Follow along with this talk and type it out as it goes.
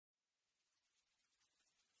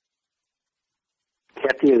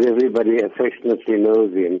Kathy, as everybody affectionately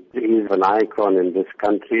knows him, is an icon in this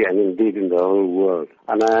country and indeed in the whole world.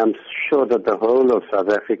 And I am sure that the whole of South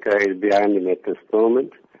Africa is behind him at this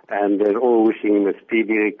moment. And they're all wishing him a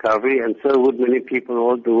speedy recovery, and so would many people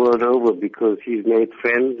all the world over, because he's made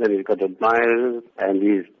friends and he's got admirers, and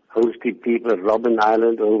he's hosted people at Robben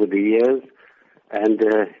Island over the years, and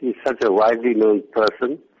he's such a widely known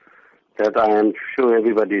person that I am sure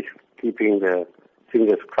everybody's keeping their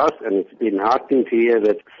fingers crossed, and it's been heartening to hear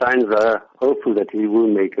that signs are hopeful that he will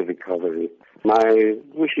make a recovery. My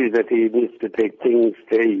wish is that he needs to take things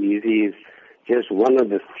very easy. He's just one of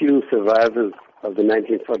the few survivors of the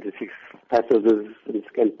 1946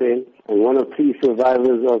 pacifist campaign, and one of 3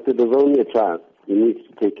 survivors of the Livonia trial. He needs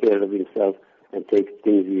to take care of himself and take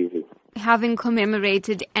things easy. Having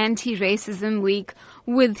commemorated Anti-Racism Week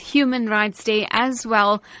with Human Rights Day as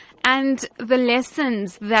well, and the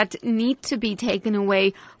lessons that need to be taken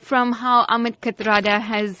away from how Ahmed Kathrada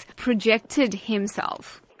has projected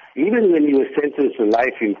himself. Even when he was sentenced to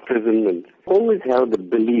life imprisonment, always held the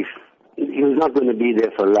belief he was not going to be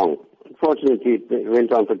there for long. Unfortunately, it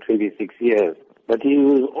went on for 26 years. But he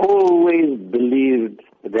was always believed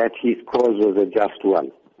that his cause was a just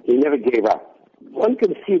one. He never gave up. One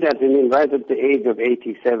can see that in him right at the age of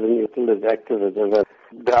 87, he's still as active as ever.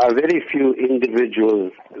 There are very few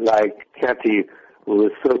individuals like Kathy who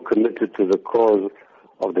were so committed to the cause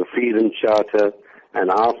of the Freedom Charter,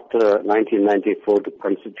 and after 1994 to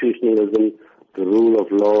constitutionalism, the rule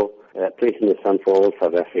of law, placing the sun for all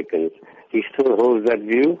South Africans. He still holds that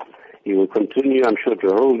view. He will continue, I'm sure,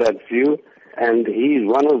 to hold that view. And he's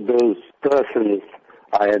one of those persons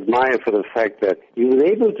I admire for the fact that he was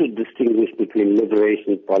able to distinguish between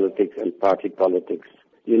liberation politics and party politics.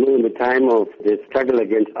 You know, in the time of the struggle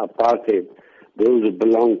against apartheid, those who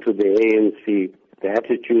belonged to the ANC, the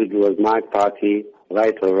attitude was my party,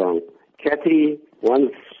 right or wrong. Kathy,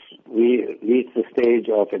 once we reached the stage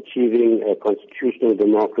of achieving a constitutional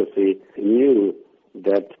democracy, knew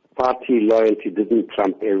that party loyalty didn't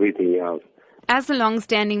trump everything else. As a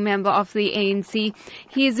long-standing member of the ANC,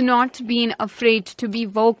 he has not been afraid to be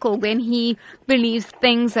vocal when he believes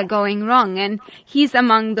things are going wrong. And he's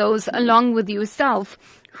among those, along with yourself,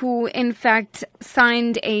 who in fact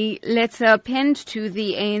signed a letter penned to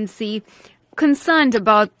the ANC concerned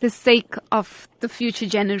about the sake of the future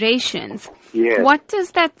generations. Yes. What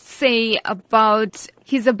does that say about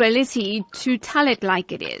his ability to tell it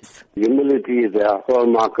like it is? Humility is a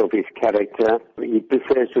hallmark of his character. He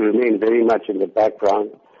prefers to remain very much in the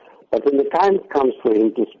background. But when the time comes for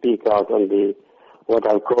him to speak out on what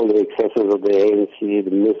I'll call the excesses of the ANC,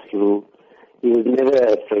 the misrule, he was never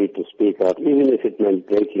afraid to speak out, even if it meant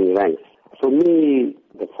breaking ranks. For me,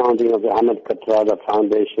 the founding of the Ahmed Kathrada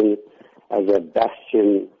Foundation as a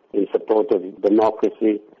bastion in support of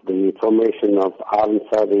democracy, the formation of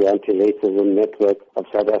ANSA, the Anti-Racism Network of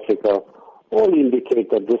South Africa, all indicate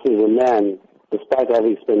that this is a man, despite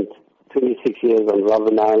having spent 26 years on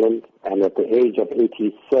Robben Island and at the age of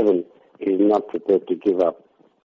 87, is not prepared to give up.